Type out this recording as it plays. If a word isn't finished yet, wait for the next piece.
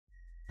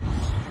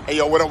Hey,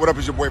 yo, what up?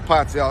 It's your boy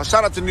Potts, y'all.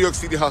 Shout out to New York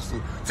City Hustle.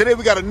 Today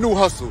we got a new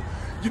hustle.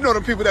 You know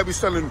them people that be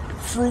selling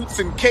fruits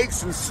and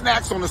cakes and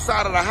snacks on the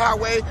side of the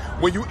highway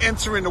when you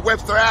enter into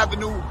Webster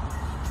Avenue,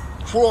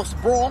 cross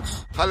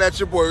Bronx? Holla at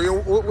your boy. Yo,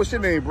 what's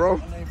your name, bro?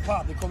 My name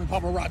Pop. They call me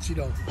Paparazzi,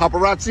 though.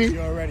 Paparazzi?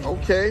 You already.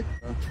 Okay.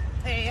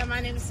 Hey, my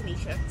name is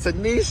Tanisha.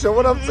 Tanisha,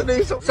 what up,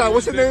 Tanisha? Sorry,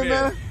 what's your name,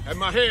 man? And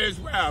my hair is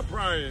wild,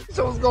 Brian.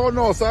 So what's going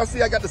on? So I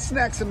see I got the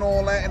snacks and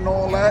all that. I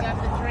got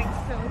the drinks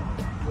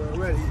too.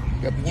 You already.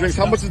 Got the drinks.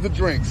 How much is the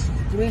drinks?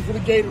 3 for the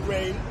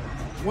Gatorade,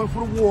 1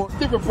 for the water.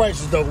 Different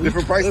prices, though.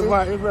 Different prices?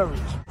 It varies.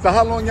 So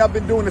how long y'all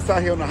been doing this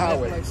out here on the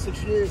highway? Like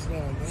 6 years now,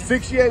 man.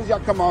 6 years y'all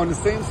come out in the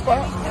same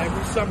spot?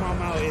 Every summer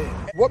I'm out here.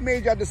 What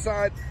made y'all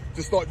decide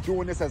to start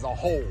doing this as a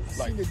whole?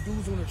 I seen the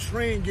dudes on the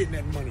train getting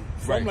that money.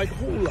 So Right. I'm like,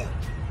 hold up.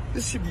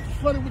 This should be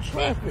flooded with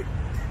traffic.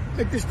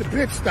 Make this the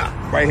pit stop.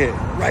 Right here.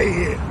 Right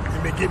here.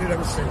 And been getting it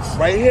ever since.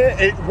 Right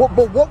here?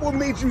 But what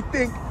made you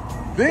think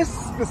this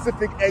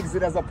specific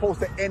exit as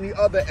opposed to any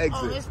other exit?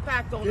 Oh, it's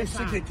packed all the This shit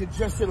time. get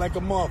congested like a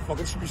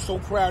motherfucker. It should be so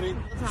crowded.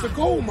 It's a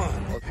gold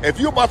mine. If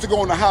you're about to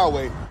go on the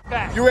highway,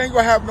 Fact. you ain't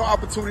gonna have no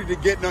opportunity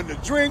to get nothing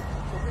to drink.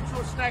 So get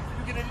you a snack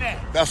and you get in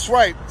there. That's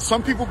right.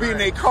 Some people be in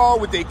their car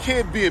with their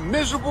kid being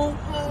miserable.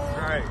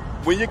 Right.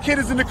 When your kid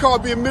is in the car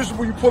being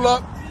miserable, you pull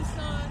up.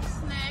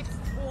 Snacks,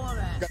 all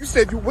that. You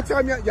said, what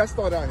time y'all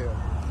start out here?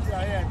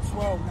 Yeah, yeah,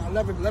 12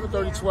 now,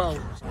 11:30, 12.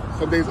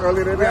 Some days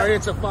earlier than We're out that? here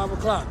till 5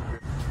 o'clock.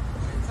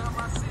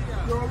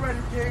 You already,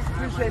 King.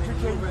 Appreciate you,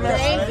 King.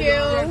 Thank you.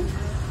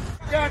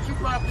 I got you,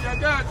 Poppy. I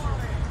got you.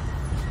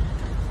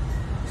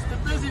 It's the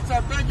busy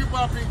time. Thank you,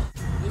 Poppy.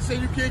 They say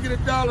you can't get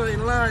 $1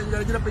 in line. You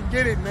gotta get up and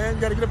get it, man.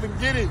 You gotta get up and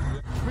get it.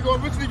 We're gonna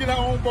eventually get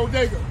our own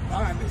bodega.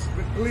 Behind this.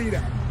 Believe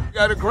that. You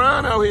got a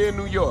grind out here in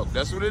New York.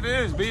 That's what it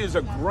is. B is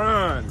a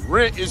grind.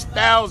 Rent is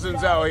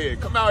thousands out here.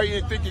 Come out here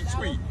and think it's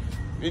sweet.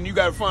 And you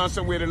gotta find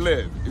somewhere to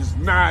live. It's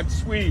not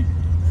sweet.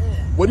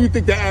 What do you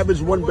think the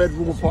average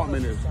one-bedroom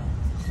apartment is?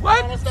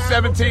 What?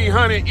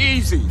 1,700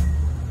 easy.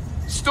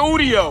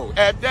 Studio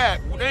at that.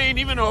 They ain't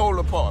even a whole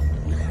apartment.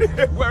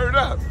 Word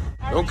up.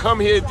 Don't come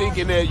here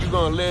thinking that you're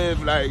gonna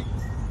live like,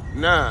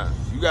 nah.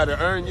 You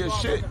gotta earn your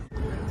shit.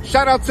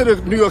 Shout out to the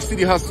New York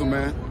City Hustle,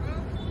 man.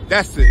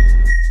 That's it.